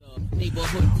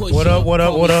What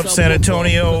up, San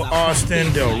Antonio,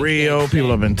 Austin, Del Rio,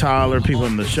 people up in Tyler, people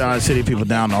in the Chi-City, people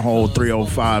down the whole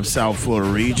 305 South Florida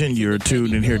region. You're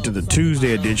tuned in here to the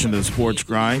Tuesday edition of the Sports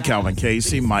Grind. Calvin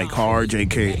Casey, Mike Harge,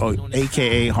 a.k.a.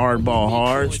 Hardball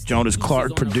Harge, Jonas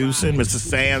Clark producing, Mr.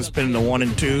 Sam spinning the 1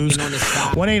 and 2s.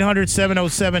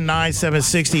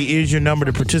 1-800-707-9760 is your number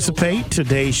to participate.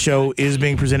 Today's show is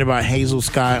being presented by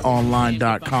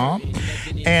HazelSkyOnline.com.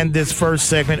 And this first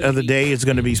segment of the day is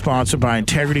going to be sponsored by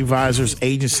Integrity Advisors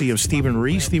Agency of Stephen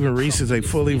Reese. Stephen Reese is a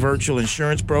fully virtual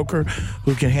insurance broker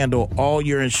who can handle all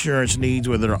your insurance needs,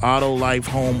 whether they're auto, life,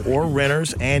 home, or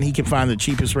renters. And he can find the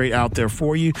cheapest rate out there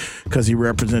for you because he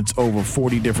represents over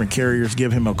 40 different carriers.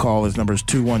 Give him a call. His number is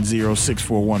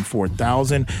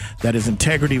 210-641-4000. That is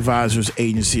Integrity Advisors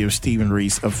Agency of Stephen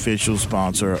Reese, official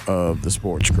sponsor of the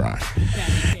Sports Grind.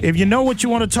 If you know what you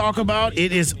want to talk about,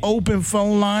 it is open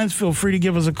phone lines. Feel free to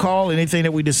give us a call. Anything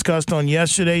that we discussed on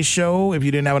yesterday's show, if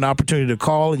you didn't have an opportunity to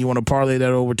call and you want to parlay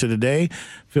that over to today,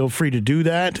 feel free to do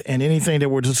that. And anything that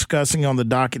we're discussing on the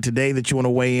docket today that you want to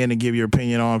weigh in and give your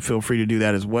opinion on, feel free to do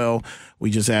that as well.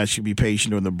 We just ask you to be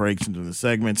patient during the breaks and during the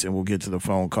segments, and we'll get to the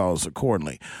phone calls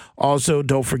accordingly. Also,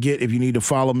 don't forget, if you need to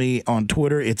follow me on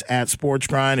Twitter, it's at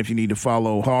SportsGrind. If you need to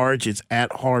follow Harge, it's at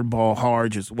Hardball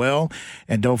Harge as well.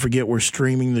 And don't forget, we're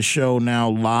streaming the show now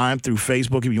live through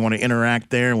Facebook if you want to interact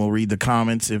there, and we'll read the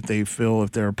comments if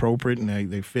they're appropriate and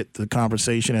they fit the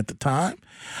conversation at the time.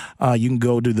 You can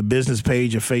go to the business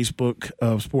page of Facebook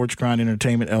of Sports Grind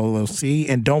Entertainment LLC.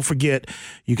 And don't forget,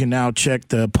 you can now check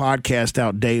the podcast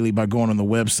out daily by going on the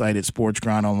website at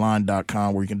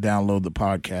sportsgrindonline.com, where you can download the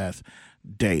podcast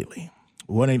daily.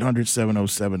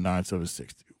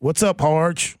 1-800-707-9760. What's up,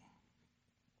 Harge?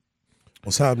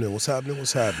 What's happening?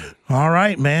 All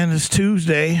right, man. It's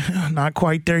Tuesday. Not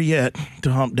quite there yet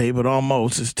to hump day, but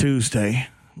almost. It's Tuesday.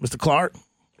 Mr. Clark?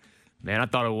 Man, I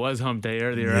thought it was hump day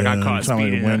earlier. I got caught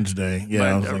speeding. Like Wednesday. Yeah,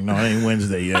 I was like, no, it ain't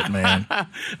Wednesday yet, man.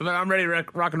 But I'm ready to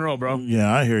rock and roll, bro.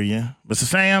 Yeah, I hear you. Mr.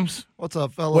 Sams? What's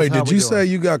up, fellas? Wait, did you say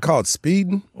you got caught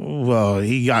speeding? Well,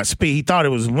 he got speed. He thought it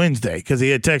was Wednesday because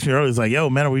he had texted me earlier. He's like, yo,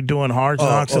 man, are we doing Hard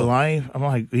Knocks Live? I'm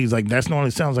like, he's like, that's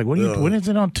normally sounds like, when is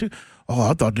it on Tuesday?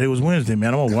 Oh, I thought today was Wednesday,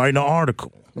 man. I'm going to write an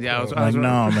article. Yeah, I was like,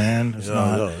 no, man, it's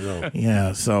not.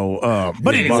 Yeah, so,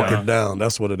 but anyway. Mark it down.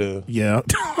 That's what it is. Yeah.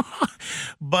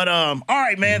 But, all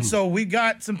right, man, so we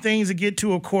got some things to get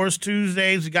to, of course,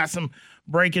 Tuesdays. We got some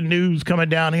breaking news coming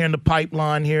down here in the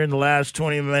pipeline here in the last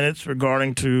 20 minutes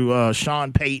regarding to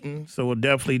Sean Payton. So we'll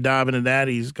definitely dive into that.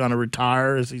 He's going to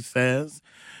retire, as he says,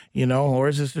 or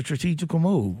is this a strategical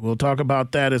move? We'll talk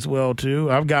about that as well,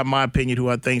 too. I've got my opinion who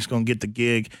I think is going to get the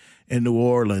gig in New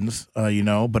Orleans,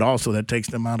 but also that takes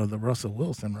them out of the Russell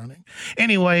Wilson running.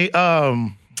 Anyway,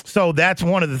 so that's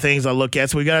one of the things I look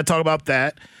at. So we got to talk about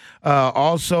that.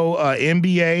 Also,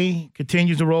 NBA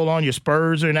continues to roll on. Your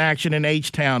Spurs are in action in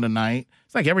H-Town tonight.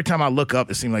 It's like every time I look up,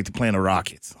 it seems like they're playing the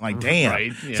Rockets. I'm like, damn.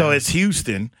 Right, yeah. So it's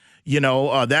Houston.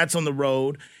 That's on the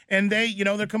road. And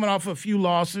they're coming off a few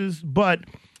losses. But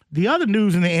the other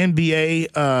news in the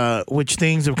NBA, which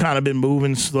things have kind of been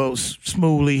moving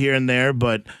smoothly here and there,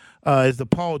 but is the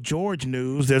Paul George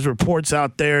news. There's reports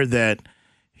out there that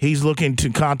he's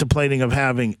contemplating of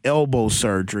having elbow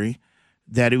surgery,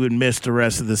 that he would miss the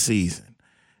rest of the season.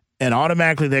 And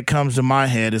automatically that comes to my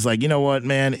head is like, you know what,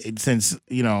 man, since,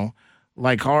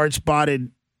 like Hard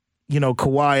spotted,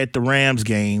 Kawhi at the Rams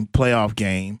game, playoff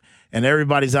game, and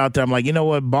everybody's out there. I'm like, you know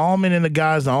what, Ballman and the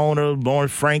guys, the owner,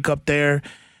 Lawrence Frank up there,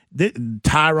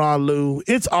 Tyronn Lue,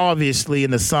 it's obviously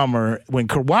in the summer when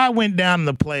Kawhi went down in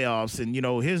the playoffs and,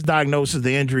 his diagnosis,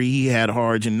 the injury he had,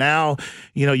 Harge, and now,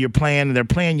 they're playing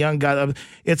young guys.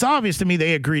 It's obvious to me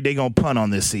they agreed they're going to punt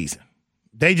on this season.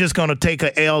 They just going to take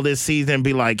a L this season and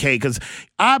be like, hey, because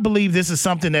I believe this is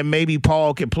something that maybe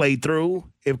Paul could play through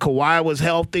if Kawhi was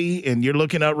healthy. And you're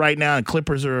looking up right now, and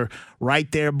Clippers are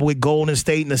right there with Golden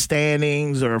State in the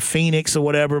standings or Phoenix or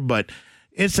whatever. But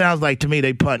it sounds like to me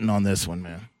they punting on this one,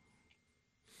 man.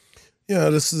 Yeah,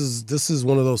 this is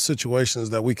one of those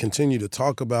situations that we continue to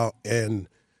talk about. And,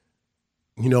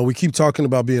 we keep talking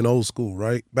about being old school,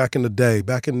 right? Back in the day,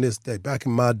 back in this day, back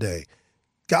in my day,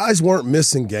 guys weren't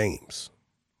missing games.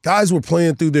 Guys were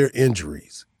playing through their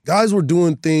injuries. Guys were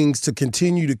doing things to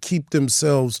continue to keep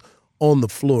themselves on the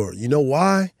floor. You know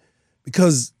why?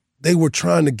 Because they were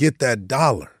trying to get that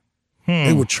dollar.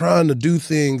 They were trying to do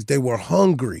things. They were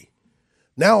hungry.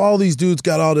 Now all these dudes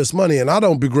got all this money, and I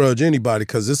don't begrudge anybody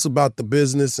because it's about the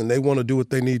business and they want to do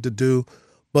what they need to do.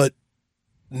 But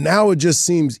now it just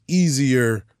seems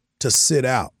easier to sit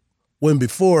out when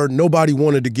before nobody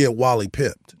wanted to get Wally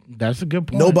pipped. That's a good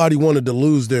point. Nobody wanted to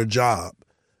lose their job.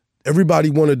 Everybody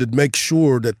wanted to make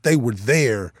sure that they were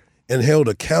there and held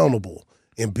accountable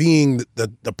and being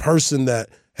the person that,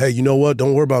 hey, you know what?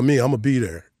 Don't worry about me. I'm going to be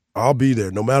there. I'll be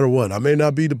there no matter what. I may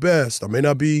not be the best. I may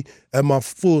not be at my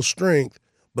full strength,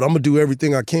 but I'm going to do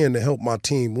everything I can to help my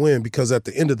team win, because at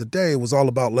the end of the day, it was all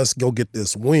about let's go get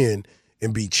this win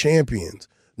and be champions.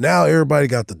 Now everybody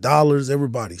got the dollars.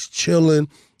 Everybody's chilling.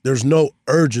 There's no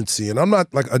urgency. And I'm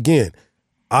not like, again,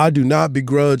 I do not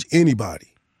begrudge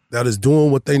anybody that is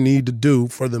doing what they need to do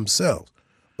for themselves.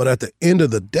 But at the end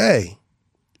of the day,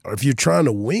 if you're trying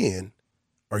to win,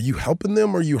 are you helping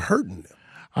them or are you hurting them?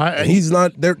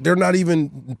 They're not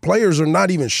even, players are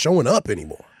not even showing up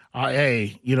anymore.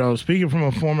 Hey, speaking from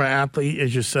a former athlete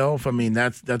as yourself, I mean,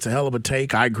 that's a hell of a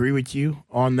take. I agree with you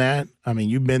on that. I mean,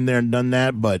 you've been there and done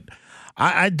that, but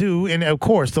I do. And, of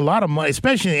course, a lot of money,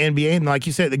 especially in the NBA, and like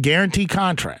you said, the guaranteed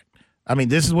contract. I mean,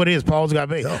 this is what it is. Paul's got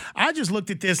paid. Yeah. I just looked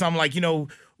at this. I'm like, I know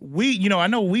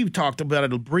we've talked about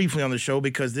it briefly on the show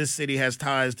because this city has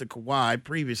ties to Kawhi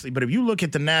previously. But if you look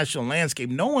at the national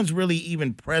landscape, no one's really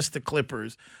even pressed the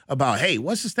Clippers about, hey,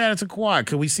 what's the status of Kawhi?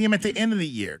 Could we see him at the end of the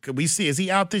year? Is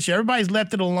he out this year? Everybody's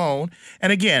left it alone.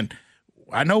 And again,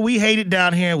 I know we hate it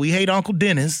down here. We hate Uncle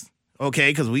Dennis,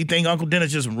 okay, because we think Uncle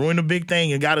Dennis just ruined a big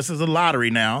thing and got us as a lottery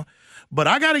now. But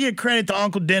I got to give credit to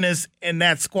Uncle Dennis and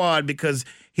that squad because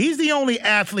he's the only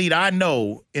athlete I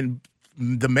know in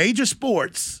the major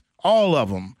sports, all of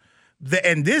them,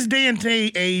 in this day and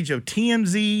age of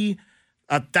TMZ,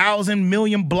 1,000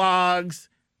 million blogs,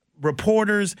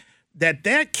 reporters,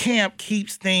 that camp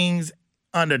keeps things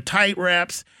under tight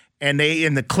wraps, and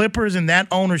the Clippers and that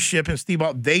ownership and Steve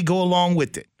Ball, they go along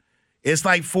with it. It's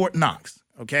like Fort Knox,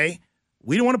 okay?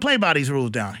 We don't want to play by these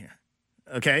rules down here,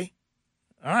 okay?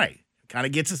 All right. Kind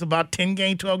of gets us about 10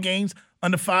 games, 12 games,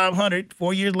 under 500.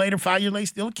 5 years later,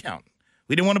 still counting.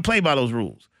 We didn't want to play by those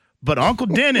rules. But Uncle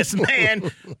Dennis, man,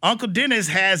 Uncle Dennis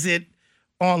has it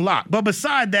on lock. But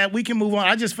beside that, we can move on.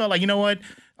 I just felt like, you know what?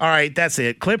 All right, that's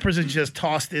it. Clippers have just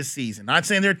tossed this season. Not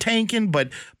saying they're tanking, but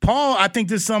Paul, I think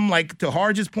there's some, like, to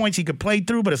Harge's points he could play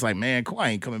through, but it's like, man, Kawhi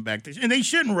ain't coming back this year. And they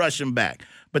shouldn't rush him back.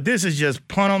 But this is just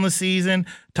punt on the season.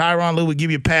 Tyronn Lue would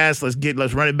give you a pass. Let's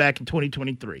run it back in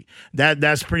 2023.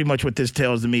 That's pretty much what this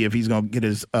tells to me if he's going to get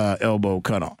his elbow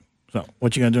cut on. So,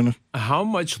 what you going to do now? How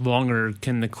much longer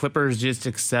can the Clippers just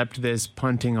accept this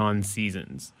punting on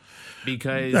seasons?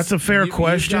 Because that's a fair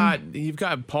question. You've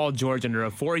got Paul George under a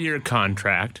 4-year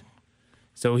contract.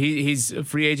 So he's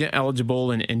free agent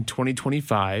eligible in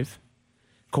 2025.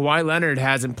 Kawhi Leonard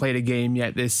hasn't played a game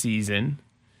yet this season.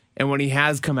 And when he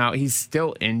has come out, he's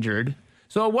still injured.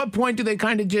 So at what point do they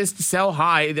kind of just sell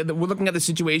high? We're looking at the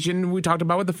situation we talked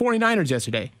about with the 49ers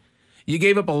yesterday. You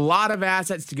gave up a lot of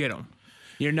assets to get them.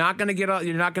 You're not going to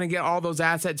get all those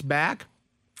assets back.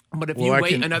 But if you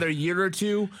wait another year or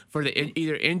two for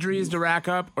either injuries to rack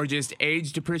up or just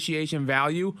age depreciation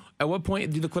value, at what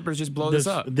point do the Clippers just blow this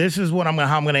up? This is how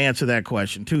I'm going to answer that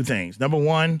question. Two things. Number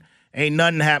one, ain't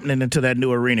nothing happening until that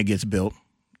new arena gets built.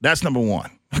 That's number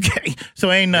one. Okay,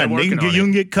 so ain't nothing. You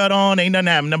can get cut on. Ain't nothing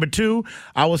happening. Number two,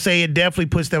 I will say it definitely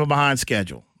puts them behind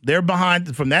schedule. They're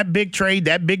behind from that big trade,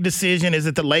 that big decision. Is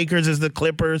it the Lakers? Is it the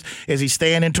Clippers? Is he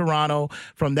staying in Toronto?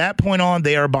 From that point on,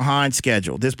 they are behind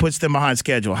schedule. This puts them behind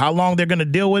schedule. How long they're going to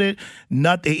deal with it?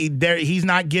 Nothing. He's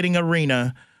not getting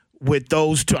arena with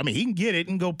those two. I mean, he can get it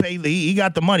and go pay. He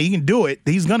got the money. He can do it.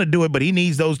 He's going to do it, but he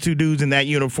needs those two dudes in that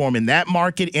uniform in that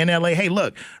market in L.A. Hey,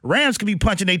 look, Rams could be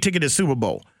punching their ticket to Super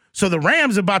Bowl. So the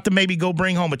Rams are about to maybe go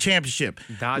bring home a championship.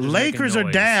 Lakers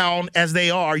are down as they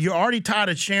are. You're already tired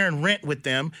of sharing rent with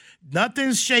them.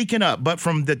 Nothing's shaking up. But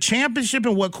from the championship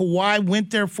and what Kawhi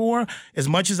went there for, as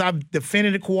much as I've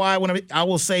defended Kawhi, I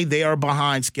will say they are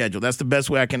behind schedule. That's the best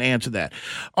way I can answer that.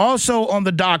 Also on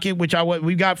the docket, we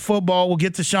got football. We'll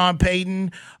get to Sean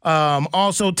Payton.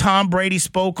 Also, Tom Brady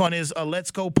spoke on his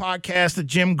Let's Go podcast to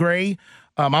Jim Gray.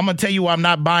 I'm going to tell you I'm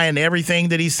not buying everything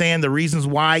that he's saying, the reasons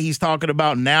why he's talking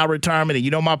about now retirement. And you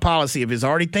know my policy. If he's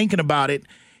already thinking about it,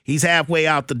 he's halfway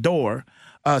out the door.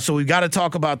 So we've got to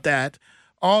talk about that.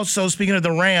 Also, speaking of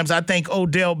the Rams, I think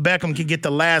Odell Beckham can get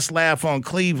the last laugh on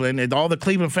Cleveland. And all the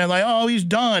Cleveland fans are like, oh, he's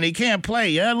done. He can't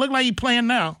play. Yeah, it looked like he's playing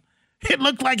now. It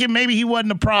looked like maybe he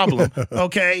wasn't a problem,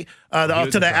 okay? To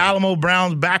the Alamo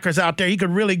Browns backers out there, he could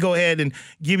really go ahead and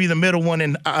give you the middle one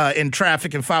in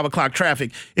traffic, in 5 o'clock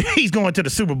traffic. He's going to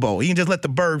the Super Bowl. He can just let the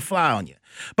bird fly on you.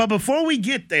 But before we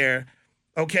get there,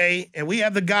 okay, and we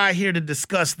have the guy here to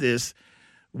discuss this,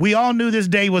 we all knew this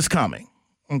day was coming,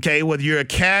 okay? Whether you're a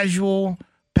casual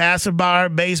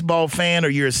passerby baseball fan or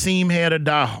you're a seam head or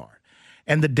diehard.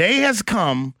 And the day has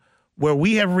come where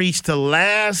we have reached the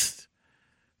last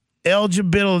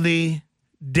eligibility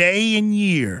day and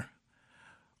year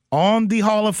on the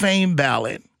Hall of Fame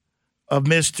ballot of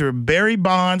Mr. Barry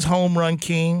Bonds, home run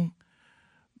king,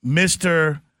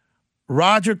 Mr.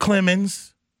 Roger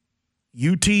Clemens,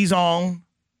 UT's own,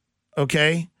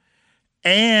 okay?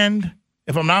 And,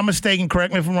 if I'm not mistaken,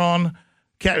 correct me if I'm wrong,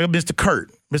 Mr.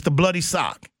 Curt, Mr. Bloody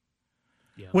Sock.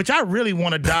 Which I really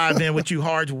want to dive in with you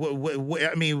hard.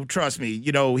 I mean, trust me,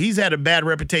 he's had a bad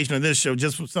reputation on this show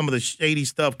just for some of the shady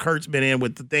stuff Kurt's been in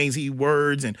with the things he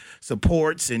words and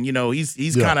supports. And,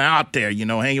 he's kind of out there,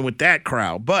 hanging with that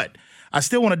crowd. But I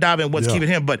still want to dive in what's keeping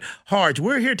him. But, Harge,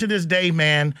 we're here to this day,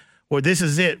 man, where this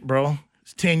is it, bro.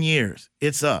 It's 10 years.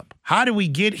 It's up. How did we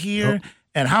get here,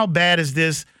 and how bad is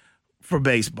this for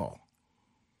baseball?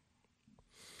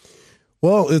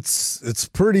 Well, it's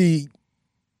pretty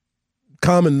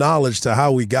common knowledge to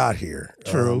how we got here.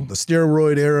 True. The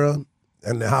steroid era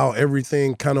and how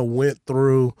everything kind of went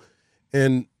through.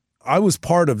 And I was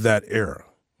part of that era.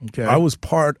 Okay. I was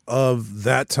part of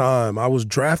that time. I was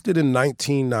drafted in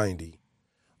 1990.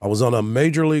 I was on a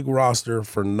major league roster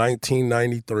for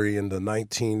 1993 into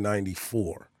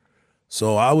 1994.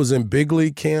 So I was in big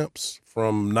league camps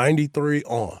from 93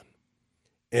 on.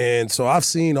 And so I've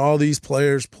seen all these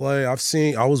players play. I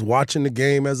was watching the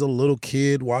game as a little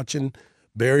kid, watching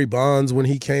Barry Bonds when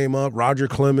he came up, Roger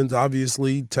Clemens,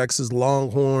 obviously, Texas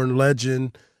Longhorn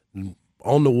legend,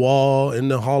 on the wall in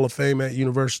the Hall of Fame at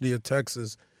University of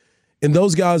Texas. And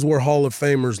those guys were Hall of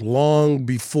Famers long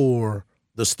before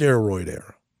the steroid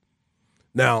era.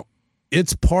 Now,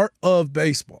 it's part of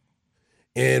baseball.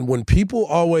 And when people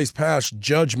always pass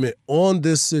judgment on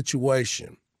this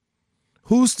situation,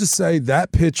 who's to say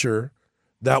that pitcher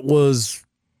that was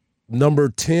number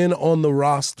 10 on the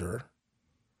roster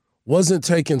wasn't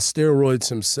taking steroids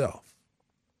himself?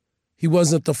 He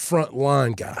wasn't the front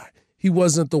line guy. He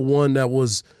wasn't the one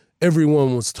that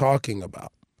everyone was talking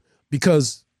about.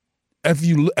 Because if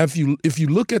you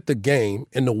look at the game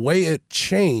and the way it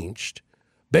changed,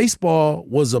 baseball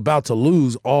was about to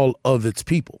lose all of its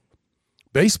people.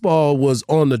 Baseball was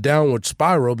on the downward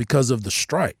spiral because of the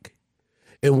strike.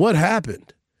 And what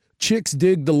happened? Chicks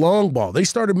dig the long ball. They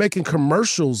started making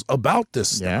commercials about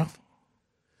this stuff.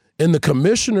 And the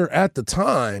commissioner at the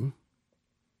time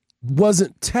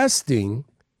wasn't testing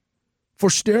for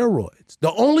steroids.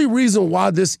 The only reason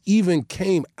why this even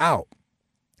came out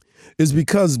is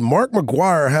because Mark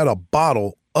McGwire had a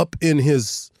bottle up in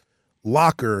his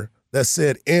locker that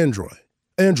said Andro.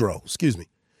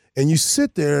 And you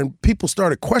sit there and people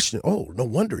started questioning, oh, no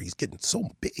wonder he's getting so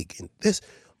big in this.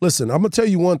 Listen, I'm going to tell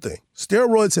you one thing.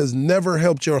 Steroids has never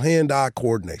helped your hand-eye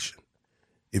coordination.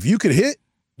 If you could hit,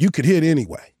 you could hit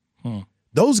anyway.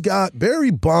 Those guys,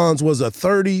 Barry Bonds was a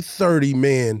 30-30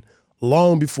 man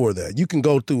long before that. You can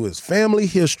go through his family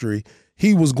history.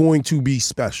 He was going to be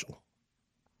special.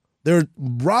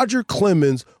 Roger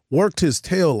Clemens worked his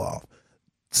tail off.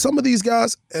 Some of these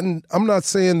guys, and I'm not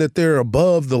saying that they're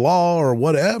above the law or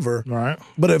whatever, right?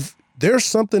 But if there's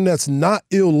something that's not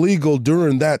illegal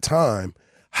during that time,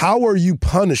 how are you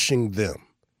punishing them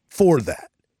for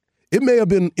that? It may have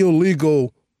been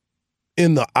illegal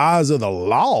in the eyes of the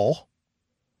law,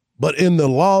 but in the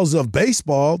laws of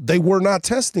baseball, they were not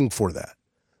testing for that.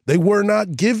 They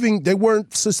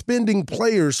weren't suspending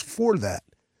players for that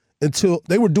until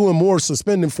they were doing more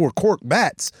suspending for cork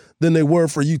bats than they were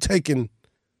for you taking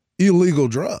illegal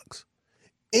drugs.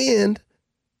 And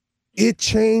it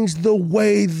changed the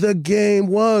way the game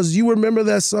was. You remember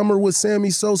that summer with Sammy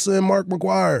Sosa and Mark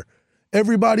McGwire.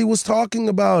 Everybody was talking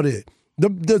about it.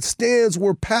 The stands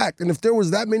were packed. And if there was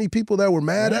that many people that were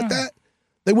mad at that,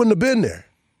 they wouldn't have been there.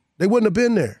 They wouldn't have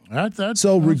been there.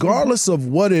 So regardless of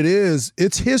what it is,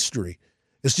 it's history.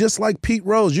 It's just like Pete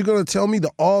Rose. You're going to tell me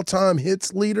the all-time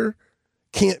hits leader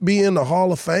can't be in the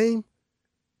Hall of Fame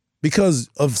because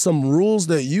of some rules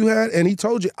that you had? And he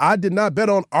told you, I did not bet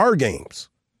on our games.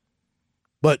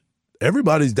 But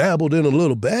everybody's dabbled in a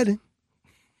little betting.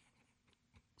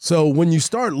 So when you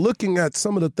start looking at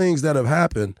some of the things that have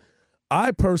happened,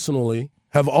 I personally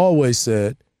have always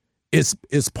said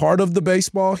it's part of the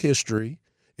baseball history.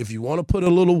 If you want to put a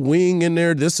little wing in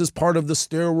there, this is part of the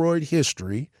steroid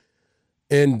history.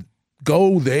 And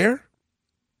go there.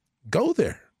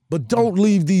 But don't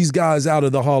leave these guys out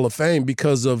of the Hall of Fame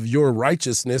because of your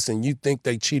righteousness and you think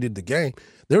they cheated the game.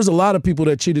 There's a lot of people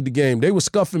that cheated the game. They were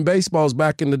scuffing baseballs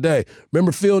back in the day.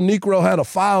 Remember Phil Niekro had a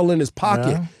file in his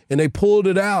pocket and they pulled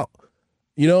it out.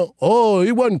 You know, oh,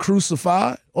 he wasn't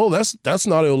crucified. Oh, that's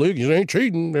not illegal. It ain't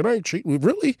cheating.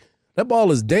 Really? That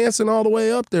ball is dancing all the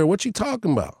way up there. What you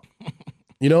talking about?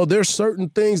 You know, there's certain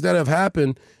things that have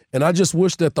happened, and I just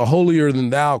wish that the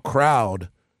holier-than-thou crowd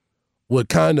would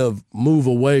kind of move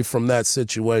away from that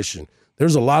situation.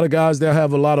 There's a lot of guys that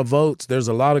have a lot of votes. There's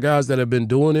a lot of guys that have been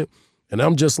doing it, and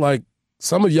I'm just like,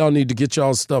 some of y'all need to get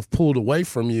y'all stuff pulled away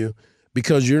from you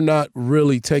because you're not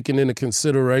really taking into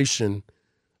consideration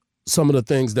some of the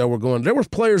things that were going. There were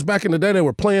players back in the day that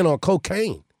were playing on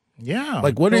cocaine. Yeah.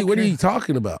 Like, what are you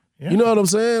talking about? Yeah. You know what I'm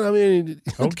saying? I mean,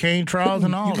 cocaine trials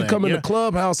and all that. You can come in the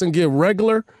clubhouse and get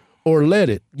regular or let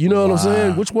it. You know what I'm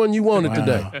saying? Which one you wanted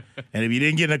today? And if you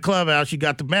didn't get in the clubhouse, you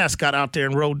got the mascot out there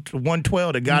and rode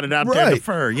 112 that got it out there in the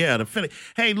fur. Yeah, the Philly.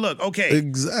 Hey, look, okay.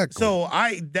 Exactly. So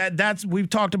that's we've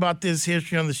talked about this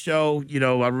history on the show. You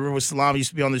know, I remember when Salam used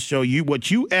to be on the show. What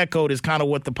you echoed is kind of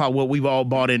what we've all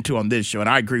bought into on this show, and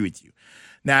I agree with you.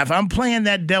 Now, if I'm playing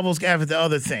that devil's advocate, the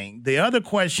other thing, the other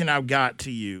question I've got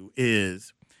to you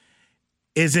is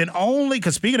it only,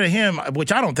 because speaking of him,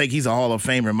 which I don't think he's a Hall of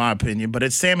Famer in my opinion, but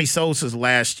it's Sammy Sosa's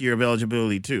last year of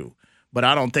eligibility too. But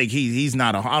I don't think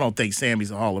I don't think Sammy's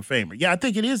a Hall of Famer. Yeah, I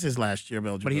think it is his last year of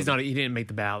eligibility. But he's not. He didn't make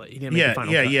the ballot. He didn't make the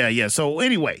final cut. Yeah. So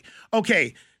anyway,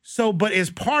 okay. So, but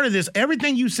as part of this,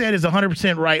 everything you said is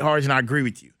 100% right, Harge, and I agree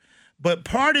with you. But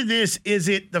part of this, is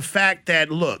it the fact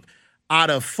that, look, out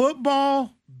of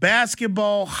football,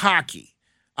 basketball, hockey,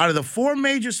 out of the four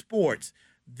major sports,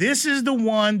 this is the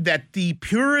one that the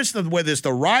purists, of whether it's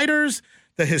the writers,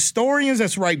 the historians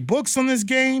that write books on this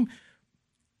game,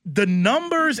 the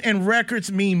numbers and records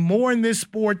mean more in this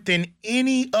sport than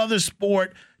any other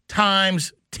sport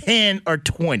times 10 or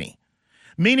 20.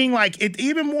 Meaning, like, it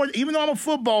even though I'm a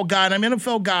football guy and I'm an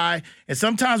NFL guy, and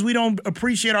sometimes we don't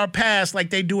appreciate our past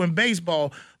like they do in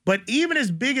baseball, but even as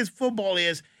big as football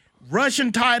is,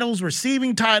 rushing titles,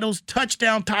 receiving titles,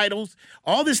 touchdown titles,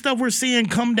 all this stuff we're seeing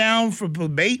come down for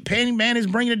Peyton Manning's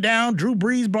bringing it down, Drew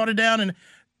Brees brought it down, and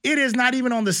it is not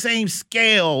even on the same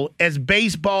scale as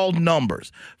baseball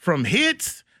numbers, from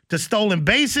hits to stolen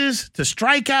bases to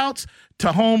strikeouts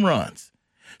to home runs.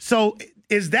 So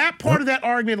is that part of that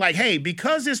argument, like, hey,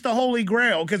 because it's the Holy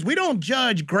Grail, because we don't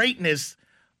judge greatness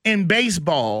in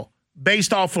baseball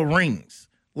based off of rings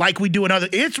like we do in other,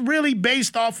 it's really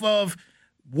based off of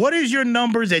what is your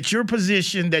numbers at your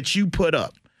position that you put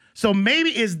up? So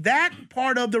maybe is that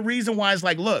part of the reason why it's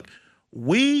like, look,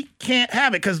 we can't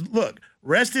have it. Because, look,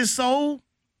 rest his soul,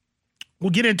 we'll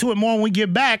get into it more when we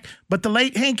get back, but the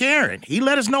late Hank Aaron, he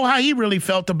let us know how he really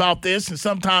felt about this, and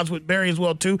sometimes with Barry as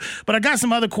well, too. But I got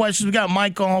some other questions. We got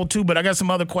Mike on hold, too, but I got some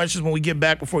other questions when we get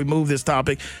back before we move this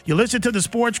topic. You listen to The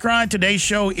Sports Grind. Today's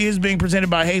show is being presented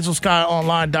by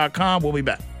HazelSkyOnline.com. We'll be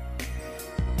back.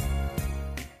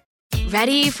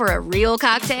 Ready for a real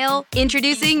cocktail?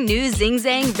 Introducing new Zing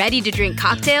Zang ready-to-drink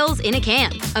cocktails in a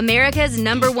can. America's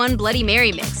 #1 Bloody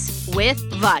Mary mix with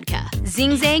vodka,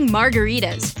 Zing Zang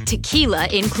margaritas, tequila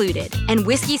included, and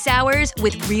whiskey sours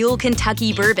with real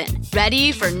Kentucky bourbon.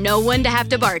 Ready for no one to have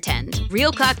to bartend.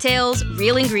 Real cocktails,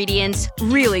 real ingredients,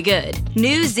 really good.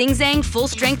 New Zing Zang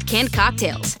full-strength canned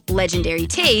cocktails. Legendary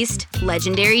taste,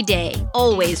 legendary day.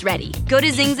 Always ready. Go to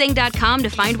zingzang.com to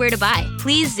find where to buy.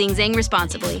 Please Zing Zang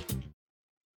responsibly.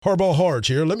 Harbaugh Harge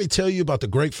here. Let me tell you about the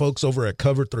great folks over at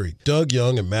Cover 3. Doug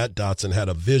Young and Matt Dotson had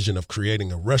a vision of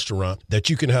creating a restaurant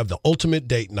that you can have the ultimate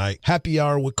date night, happy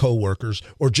hour with coworkers,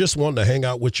 or just want to hang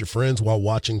out with your friends while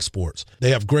watching sports.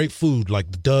 They have great food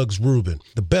like the Doug's Reuben,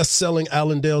 the best-selling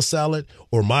Allendale salad,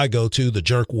 or my go-to, the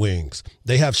jerk wings.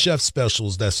 They have chef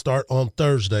specials that start on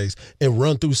Thursdays and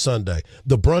run through Sunday.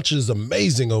 The brunch is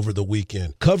amazing over the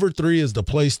weekend. Cover 3 is the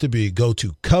place to be. Go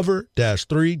to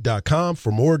cover-3.com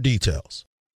for more details.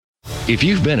 If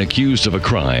you've been accused of a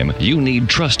crime, you need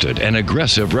trusted and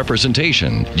aggressive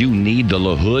representation. You need the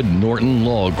LaHood Norton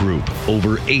Law Group.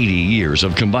 Over 80 years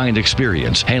of combined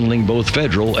experience handling both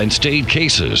federal and state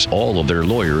cases. All of their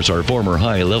lawyers are former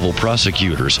high-level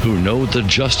prosecutors who know the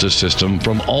justice system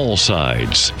from all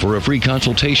sides. For a free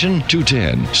consultation,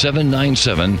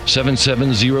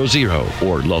 210-797-7700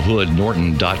 or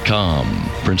LaHoodNorton.com.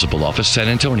 Principal Office, San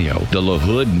Antonio. The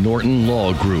LaHood Norton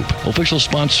Law Group. Official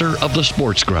sponsor of the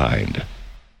Sports Grind.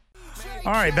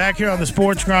 All right, back here on the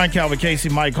Sports Grind, Calvin Casey,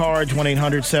 Mike Harge,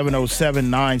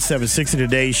 1-800-707-9760.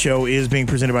 Today's show is being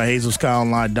presented by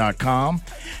HazelSkyOnline.com.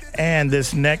 And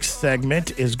this next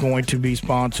segment is going to be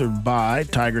sponsored by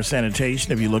Tiger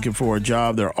Sanitation. If you're looking for a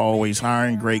job, they're always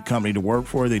hiring. Great company to work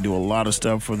for. They do a lot of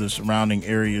stuff for the surrounding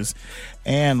areas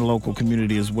and local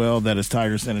community as well. That is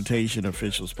Tiger Sanitation,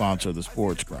 official sponsor of the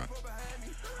Sports Grind.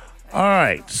 All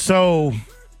right, so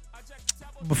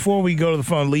before we go to the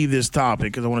phone, leave this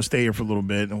topic because I want to stay here for a little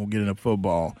bit and we'll get into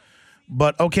football.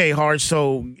 But, okay, Harge,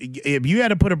 so if you had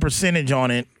to put a percentage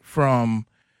on it from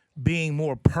being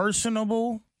more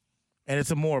personable, and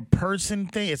it's a more person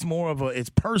thing, it's more of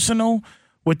it's personal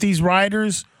with these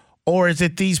writers, or is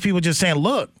it these people just saying,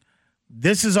 look,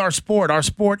 this is our sport. Our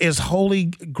sport is holy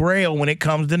grail when it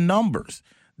comes to numbers.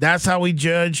 That's how we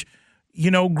judge,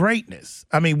 greatness.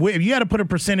 I mean, if you had to put a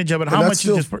percentage of it, how much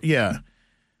you just – yeah.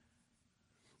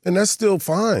 And that's still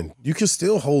fine. You can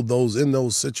still hold those in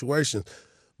those situations.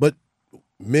 But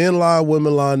men lie,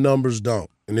 women lie, numbers don't.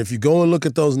 And if you go and look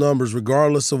at those numbers,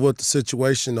 regardless of what the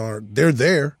situation are, they're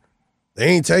there. They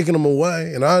ain't taking them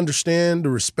away. And I understand the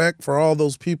respect for all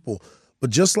those people. But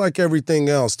just like everything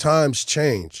else, times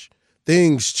change.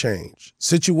 Things change.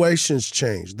 Situations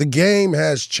change. The game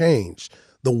has changed.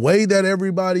 The way that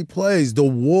everybody plays, the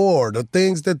war, the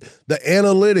things that the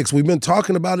analytics, we've been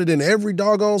talking about it in every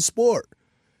doggone sport.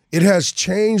 It has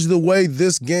changed the way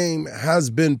this game has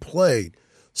been played.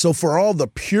 So for all the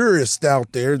purists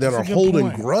out there that are holding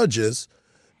grudges,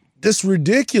 it's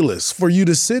ridiculous for you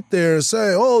to sit there and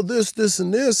say, oh, this,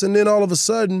 and this, and then all of a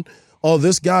sudden, oh,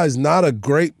 this guy's not a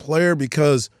great player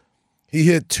because he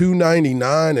hit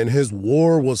 299 and his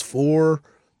WAR was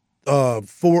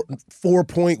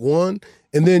 4.1.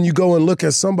 And then you go and look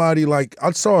at somebody like,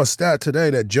 I saw a stat today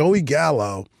that Joey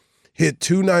Gallo hit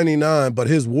 299, but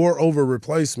his WAR over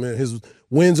replacement, his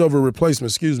wins over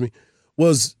replacement,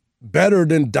 was better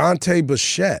than Dante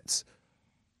Bichette's.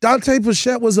 Dante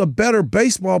Bichette was a better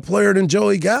baseball player than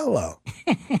Joey Gallo.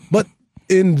 But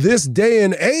in this day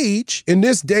and age,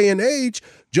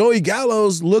 Joey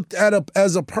Gallo's looked at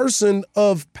as a person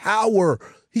of power.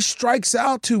 He strikes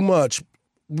out too much.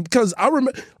 Because I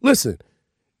remember, listen,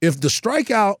 if the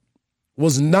strikeout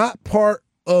was not part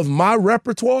of my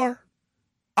repertoire,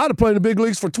 I'd have played in the big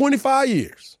leagues for 25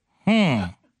 years.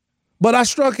 But I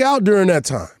struck out during that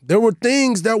time. There were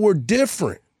things that were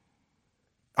different.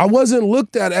 I wasn't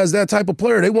looked at as that type of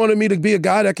player. They wanted me to be a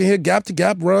guy that can hit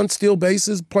gap-to-gap, run, steal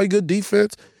bases, play good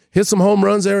defense, hit some home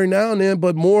runs every now and then,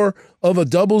 but more of a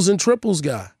doubles and triples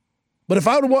guy. But if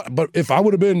I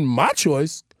would have been my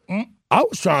choice, I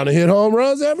was trying to hit home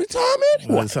runs every time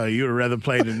anyway. Well, so you would have rather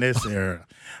played in this era.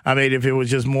 I mean, if it was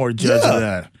just more judge of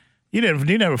that. You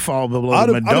never fall below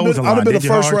the Mendoza line. I'd have been a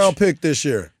first-round pick this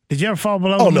year. Did you ever fall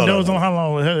below the Mendoza? No.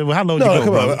 How low did you go,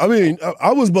 come bro? on. I mean,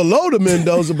 I was below the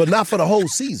Mendoza, but not for the whole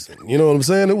season. You know what I'm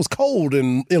saying? It was cold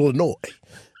in Illinois.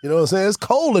 You know what I'm saying? It's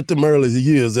cold at the early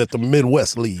years at the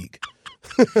Midwest League.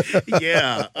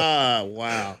 Yeah.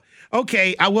 Wow.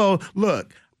 Okay. Look.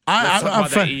 Let's talk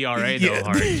about that ERA, though,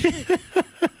 Hart.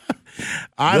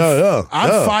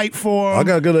 I fight for him. I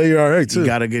got a good ERA, too. You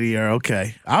got a good ERA.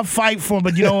 Okay. I fight for him,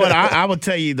 but you know what? I will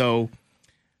tell you, though,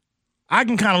 I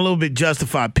can kind of a little bit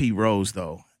justify Pete Rose,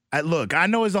 though. I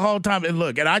know it's the whole time. And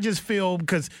I just feel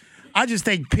because I just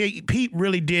think Pete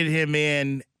really did him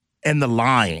in The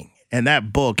Lying and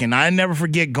that book. And I never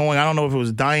forget I don't know if it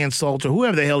was Diane Salter,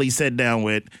 whoever the hell he sat down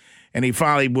with, and he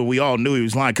finally, we all knew he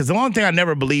was lying. Because the only thing I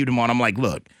never believed him on, I'm like,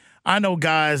 look, I know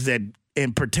guys that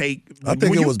partake. I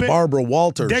think it was Barbara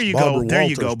Walters. There you go.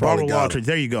 Barbara Walters.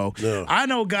 There you go. Yeah. I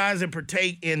know guys that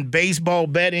partake in baseball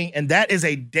betting, and that is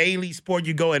a daily sport.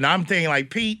 You go, and I'm thinking like,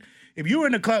 Pete, if you were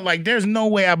in the club, like, there's no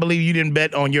way I believe you didn't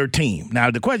bet on your team. Now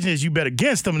the question is, you bet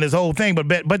against them in this whole thing,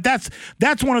 but that's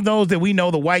one of those that we know,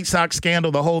 the White Sox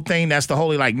scandal, the whole thing. That's the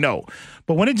wholly like no.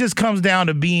 But when it just comes down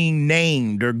to being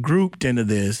named or grouped into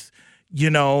this,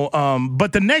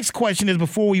 But the next question is,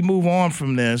 before we move on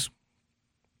from this,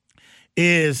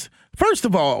 is, first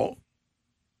of all,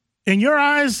 in your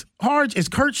eyes, Harge, is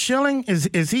Curt Schilling,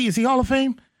 is he Hall of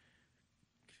Fame?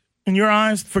 In your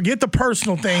eyes? Forget the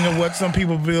personal thing of what some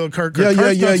people feel Curt does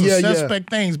some suspect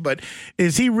things, but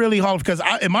is he really Hall of Fame?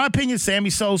 Because in my opinion, Sammy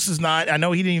Sosa's not. I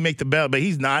know he didn't even make the bell, but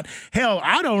he's not. Hell,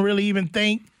 I don't really even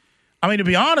think, to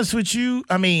be honest with you,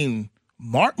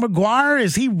 Mark McGwire,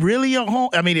 is he really a Hall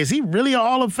of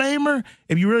Famer?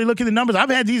 If you really look at the numbers,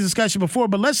 I've had these discussions before,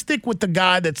 but let's stick with the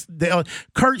guy that's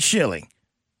Curt Schilling.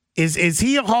 Is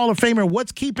he a Hall of Famer?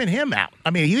 What's keeping him out?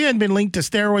 He hasn't been linked to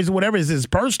steroids or whatever. Is his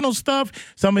personal stuff?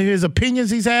 Some of his opinions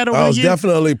he's had over the years? It's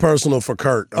definitely personal for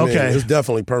Curt. It's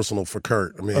definitely personal for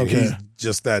Curt. He's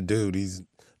just that dude. He's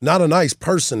not a nice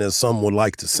person, as some would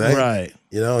like to say. Right.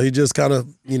 He just kind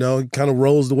of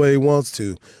rolls the way he wants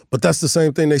to. But that's the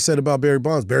same thing they said about Barry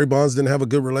Bonds. Barry Bonds didn't have a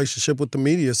good relationship with the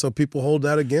media, so people hold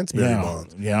that against Barry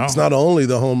Bonds. Yeah. It's not only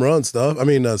the home run stuff,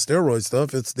 steroid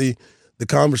stuff, it's the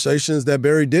conversations that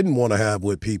Barry didn't want to have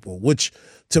with people, which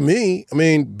to me,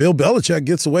 Bill Belichick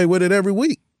gets away with it every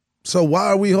week. So why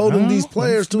are we holding these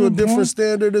players to a different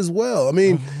standard as well?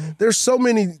 There's so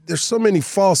many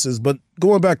falses, but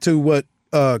going back to what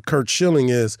Curt Schilling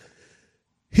is,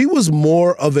 he was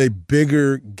more of a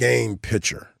bigger game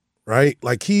pitcher, right?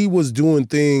 Like, he was doing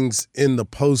things in the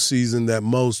postseason that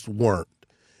most weren't.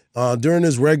 During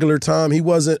his regular time, he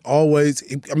wasn't always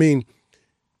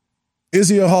is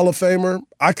he a Hall of Famer?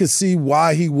 I could see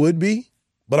why he would be,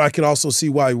 but I could also see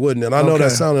why he wouldn't. And I know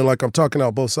that sounded like I'm talking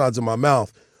out both sides of my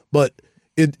mouth, But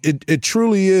it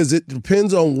truly is. It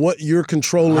depends on what you're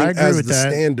controlling as the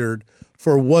standard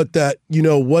for what that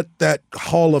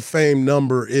Hall of Fame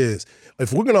number is.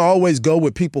 If we're going to always go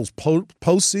with people's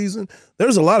postseason,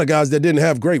 there's a lot of guys that didn't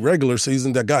have great regular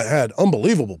season that had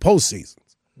unbelievable postseasons.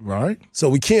 Right. So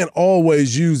we can't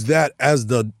always use that as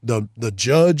the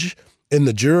judge and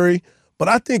the jury. But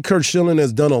I think Curt Schilling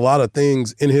has done a lot of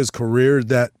things in his career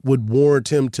that would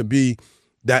warrant him to be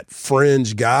that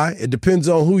fringe guy. It depends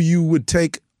on who you would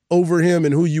take over him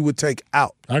and who you would take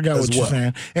out. I got what you're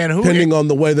saying. And depending on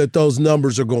the way that those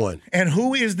numbers are going. And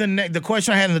who is the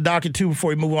question I had in the docket too before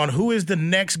we move on, who is the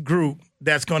next group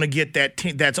that's going to get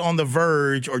that's on the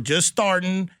verge or just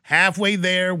starting, halfway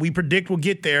there, we predict will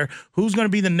get there, who's going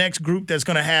to be the next group that's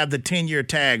going to have the 10-year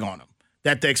tag on them,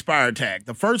 the expired tag?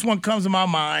 The first one comes to my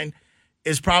mind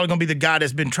is probably going to be the guy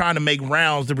that's been trying to make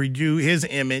rounds to redo his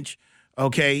image,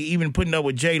 okay, even putting up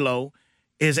with J-Lo,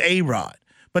 is A-Rod.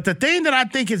 But the thing that I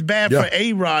think is bad for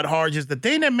A-Rod, Harge, is the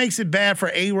thing that makes it bad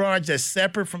for A-Rod that's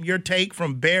separate from your take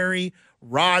from Barry,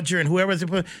 Roger, and whoever's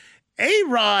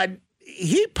A-Rod,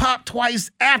 he popped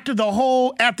twice after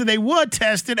they were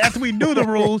tested, after we knew the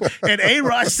rules, and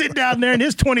A-Rod sit down there in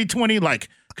his 2020 like,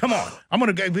 come on,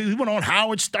 he went on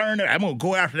Howard Stern. I'm going to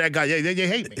go after that guy. They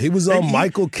hate me. He was on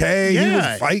Michael K. He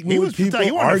was fighting with people,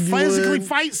 he wanted to arguing. physically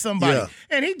fight somebody. Yeah.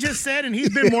 And he just said, and he's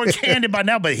been more candid by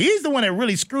now, but he's the one that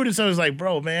really screwed it. So it's like,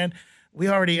 bro, man,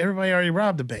 everybody already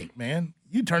robbed the bank, man.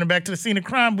 You turning back to the scene of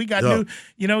crime. We got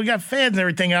we got feds and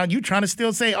everything out. You trying to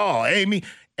still say,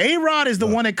 A-Rod is the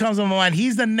one that comes on my mind.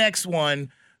 He's the next one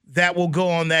that will go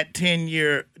on that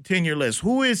 10-year list.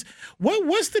 Who is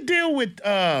what's the deal with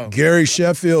Gary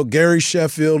Sheffield? Gary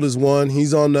Sheffield is one.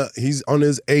 He's on his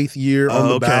 8th year on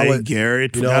the ballot. Gary,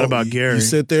 forgot about Gary. You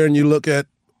sit there and you look at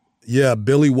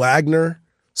Billy Wagner,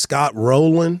 Scott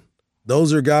Rowland.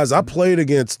 Those are guys I played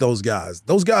against. Those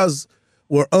guys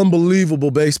were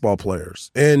unbelievable baseball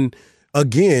players. And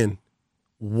again,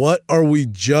 what are we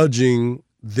judging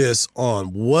this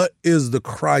on? What is the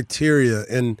criteria?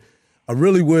 And I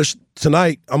really wish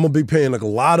tonight I'm going to be paying a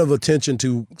lot of attention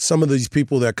to some of these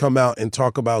people that come out and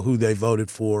talk about who they voted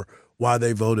for, why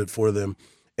they voted for them.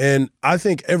 And I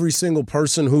think every single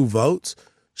person who votes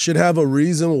should have a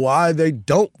reason why they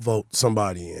don't vote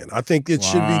somebody in. I think it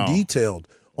should be detailed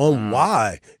on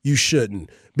why you shouldn't,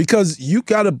 because you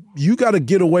gotta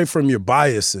get away from your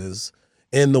biases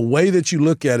and the way that you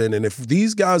look at it. And if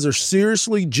these guys are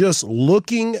seriously just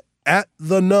looking at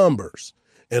the numbers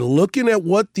and looking at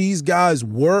what these guys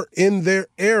were in their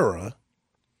era,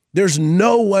 there's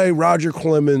no way Roger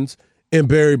Clemens and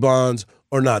Barry Bonds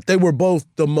are not. They were both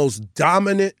the most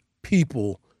dominant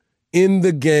people in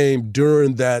the game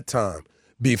during that time.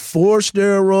 Before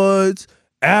steroids,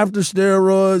 after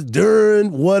steroids,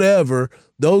 during whatever,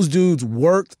 those dudes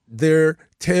worked their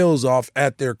tails off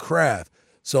at their craft.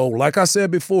 So like I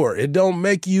said before, it don't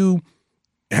make you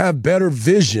have better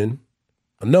vision.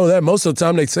 I know that most of the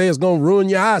time they say it's going to ruin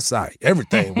your eyesight.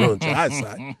 Everything ruins your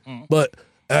eyesight. But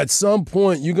at some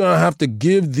point, you're going to have to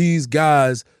give these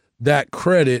guys that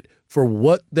credit for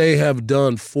what they have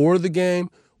done for the game,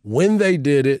 when they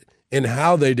did it, and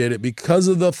how they did it, because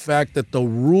of the fact that the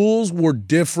rules were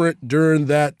different during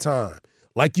that time.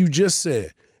 Like you just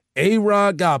said,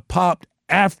 A-Rod got popped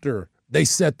after they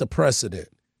set the precedent.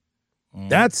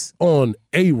 That's on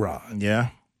A-Rod.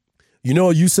 Yeah. You know,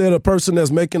 you said a person that's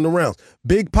making the rounds.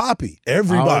 Big Papi.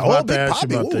 Everybody. Big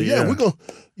Papi.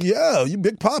 You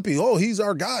Big Papi. Oh, he's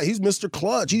our guy. He's Mr.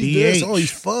 Clutch. He's DH. this. Oh, he's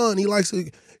fun. He likes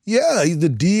to. Yeah, he's the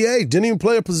DA. Didn't even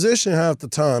play a position half the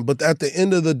time. But at the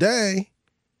end of the day,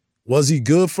 was he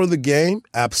good for the game?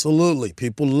 Absolutely.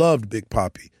 People loved Big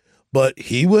Papi. But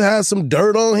he would have some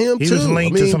dirt on him, too. He was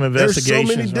linked to some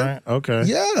investigations, right? Okay.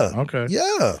 Yeah. Okay.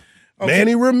 Yeah. Okay.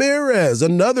 Manny Ramirez,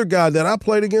 another guy that I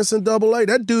played against in AA.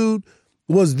 That dude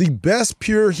was the best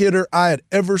pure hitter I had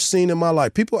ever seen in my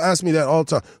life. People ask me that all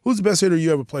the time. Who's the best hitter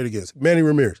you ever played against? Manny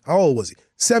Ramirez. How old was he?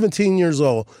 17 years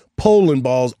old, pulling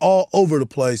balls all over the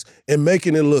place and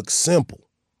making it look simple.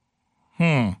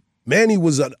 Manny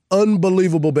was an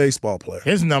unbelievable baseball player.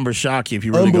 His numbers shock you if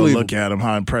you really go look at them,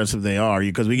 how impressive they are.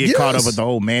 Because we get caught up with the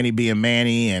whole Manny being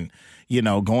Manny and,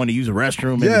 going to use a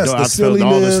restroom and go outfield,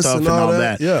 all this stuff and all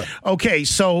that. Yeah. Okay,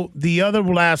 so the other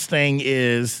last thing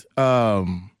is,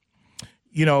 in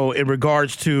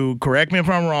regards to, correct me if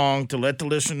I'm wrong, to let the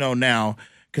listener know now,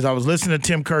 because I was listening to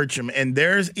Tim Kircham, and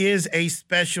there is a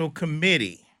special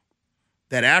committee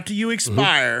that after you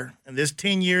expire, and this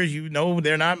 10 years,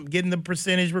 they're not getting the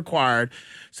percentage required.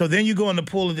 So then you go in the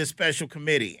pool of this special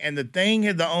committee. And the thing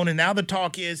is, now the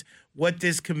talk is what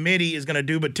this committee is going to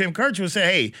do. But Tim Kircham will say,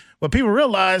 hey, what people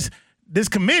realize, this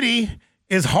committee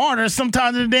is harder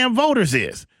sometimes than the damn voters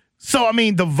is. So, I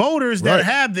mean, the voters that Right.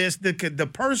 have this, the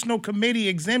personal committee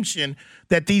exemption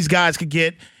that these guys could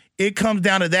get, it comes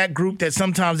down to that group that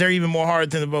sometimes they're even more hard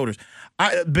than the voters.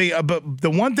 But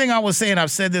the one thing I was saying,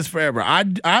 I've said this forever,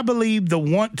 I believe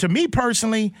to me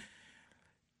personally,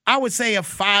 I would say a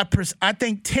 5%, I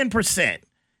think 10%,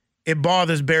 it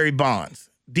bothers Barry Bonds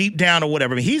deep down or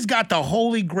whatever. I mean, he's got the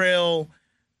Holy Grail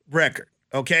record,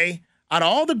 okay? Out of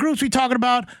all the groups we're talking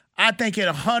about, I think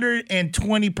at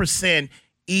 120%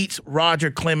 eats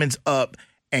Roger Clemens up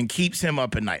and keeps him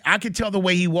up at night. I could tell the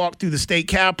way he walked through the state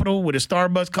capitol with his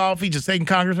Starbucks coffee, just saying,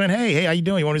 Congressman, hey, how you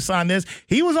doing? You want to sign this?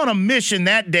 He was on a mission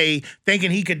that day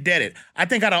thinking he could dead it. I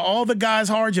think out of all the guys,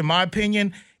 Harge, in my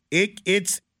opinion,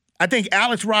 I think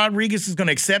Alex Rodriguez is going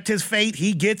to accept his fate.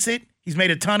 He gets it. He's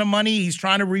made a ton of money. He's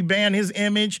trying to rebrand his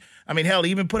image. I mean, hell, he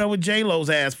even put up with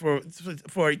J-Lo's ass for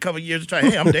a couple of years to try,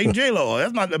 hey, I'm dating J-Lo.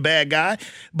 That's not a bad guy.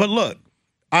 But look,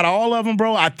 out of all of them,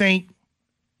 bro, I think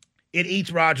it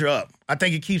eats Roger up. I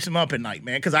think it keeps him up at night,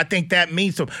 man, because I think that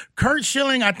means so. Curt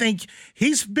Schilling, I think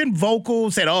he's been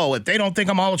vocal, said, if they don't think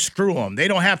I'm all, screw them. They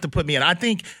don't have to put me in. I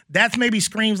think that's maybe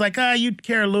screams like, you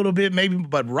care a little bit maybe.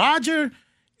 But Roger,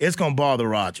 it's going to bother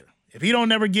Roger. If he don't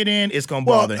never get in, it's going to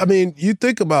bother him. I mean, you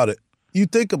think about it. You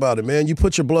think about it, man. You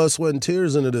put your blood, sweat, and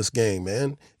tears into this game,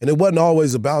 man. And it wasn't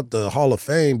always about the Hall of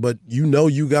Fame, but you know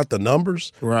you got the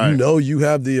numbers. Right. You know you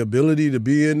have the ability to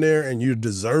be in there, and you're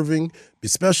deserving,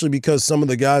 especially because some of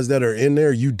the guys that are in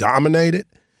there, you dominated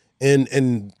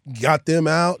and got them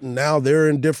out, and now they're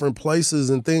in different places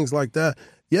and things like that.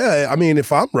 Yeah, I mean,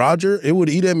 if I'm Roger, it would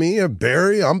eat at me. Or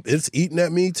Barry, it's eating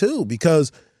at me too,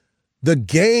 because the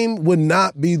game would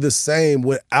not be the same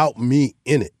without me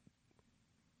in it.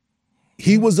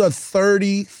 He was a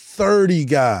 30-30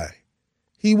 guy.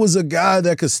 He was a guy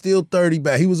that could steal 30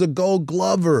 back. He was a Gold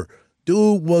Glover.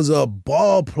 Dude was a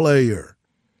ball player.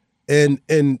 And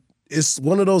it's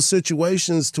one of those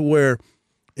situations to where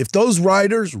if those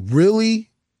writers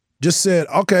really just said,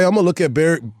 okay, I'm going to look at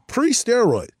Barry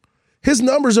pre-steroid, his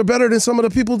numbers are better than some of the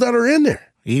people that are in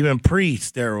there. Even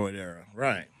pre-steroid era,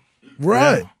 right.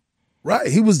 Right. Yeah.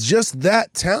 Right. He was just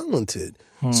that talented.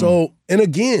 So, and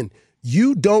again,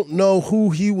 you don't know who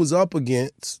he was up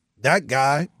against. That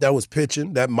guy that was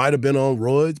pitching, that might have been on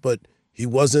roids, but he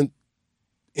wasn't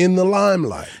in the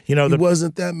limelight. He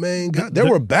wasn't that main guy. There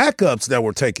were backups that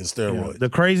were taking steroids.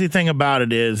 The crazy thing about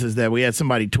it is that we had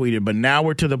somebody tweeted, but now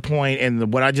we're to the point,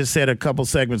 and what I just said a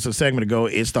segment ago,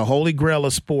 it's the holy grail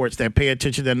of sports that pay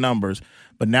attention to their numbers.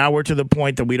 But now we're to the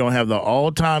point that we don't have the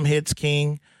all-time hits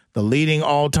king, the leading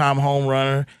all-time home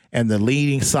runner, and the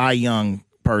leading Cy Young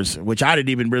person, which I didn't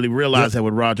even really realize that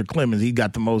with Roger Clemens, he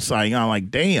got the most Cy Young.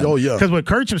 Like, damn. Oh, yeah. Because what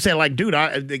Kirchhoff said, like, dude,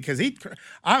 I've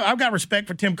got respect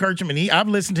for Tim Kirchhoff, and I've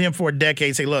listened to him for a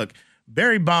decade. Say, look,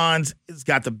 Barry Bonds has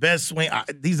got the best swing.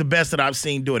 He's the best that I've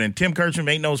seen do it. And Tim Kirchhoff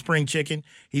ain't no spring chicken.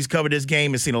 He's covered this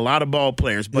game and seen a lot of ball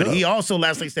players. But he also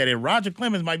lastly said, and Roger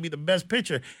Clemens might be the best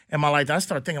pitcher in my life. I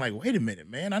start thinking, like, wait a minute,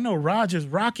 man. I know Roger's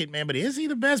rocket, man, but is he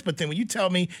the best? But then when you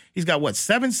tell me he's got,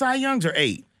 7 Cy Youngs or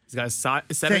 8? He's got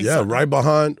 7. Yeah, right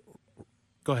behind.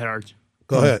 Go ahead, Arch.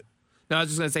 Go ahead. No, I was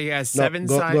just going to say he has 7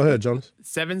 go ahead, Jonas.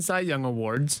 7 Cy Young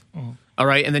awards. All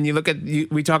right, and then you look at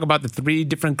we talk about the 3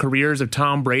 different careers of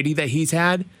Tom Brady that he's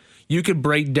had. You could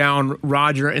break down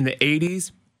Roger in the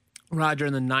 80s, Roger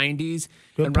in the 90s,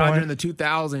 and Roger in the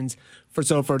 2000s for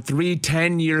 3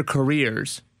 10-year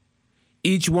careers.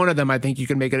 Each one of them, I think you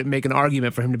can make an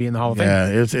argument for him to be in the Hall of Fame.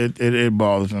 Yeah, it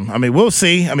bothers him. I mean, we'll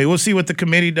see. We'll see what the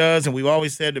committee does, and we've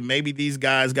always said that maybe these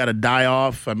guys got to die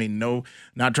off. I mean, no,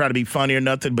 not try to be funny or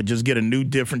nothing, but just get a new,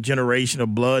 different generation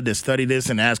of blood to study this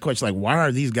and ask questions like, why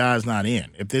are these guys not in?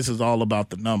 If this is all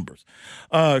about the numbers.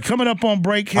 Coming up on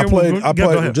break here. I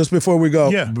played just before we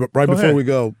go. Yeah, before we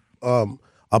go.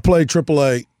 I played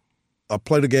AAA. I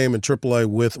played a game in AAA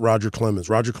with Roger Clemens.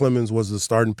 Roger Clemens was the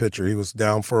starting pitcher. He was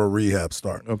down for a rehab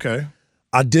start. Okay.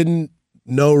 I didn't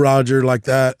know Roger like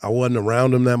that. I wasn't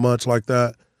around him that much like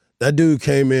that. That dude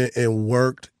came in and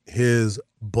worked his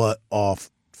butt off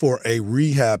for a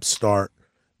rehab start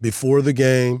before the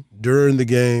game, during the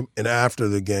game, and after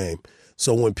the game.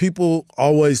 So when people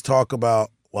always talk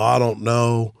about, well, I don't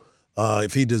know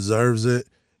if he deserves it,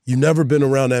 you've never been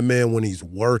around that man when he's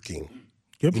working.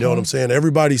 You know what I'm saying?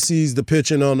 Everybody sees the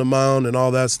pitching on the mound and all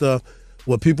that stuff.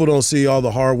 What people don't see, all the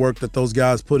hard work that those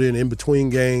guys put in between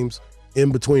games,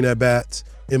 in between at-bats,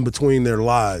 in between their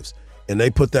lives. And they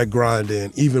put that grind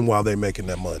in even while they're making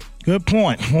that money. Good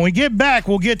point. When we get back,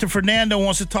 we'll get to Fernando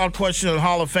wants to talk questions on the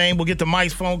Hall of Fame. We'll get to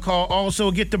Mike's phone call. Also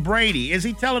get to Brady. Is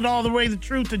he telling all the way the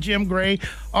truth to Jim Gray?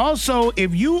 Also,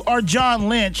 if you are John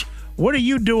Lynch, what are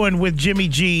you doing with Jimmy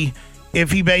G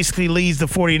if he basically leads the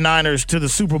 49ers to the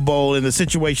Super Bowl in the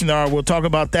situation they are. We'll talk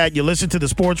about that. You listen to the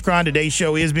Sports Grind. Today's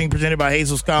show is being presented by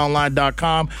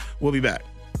HazelSkyOnline.com. We'll be back.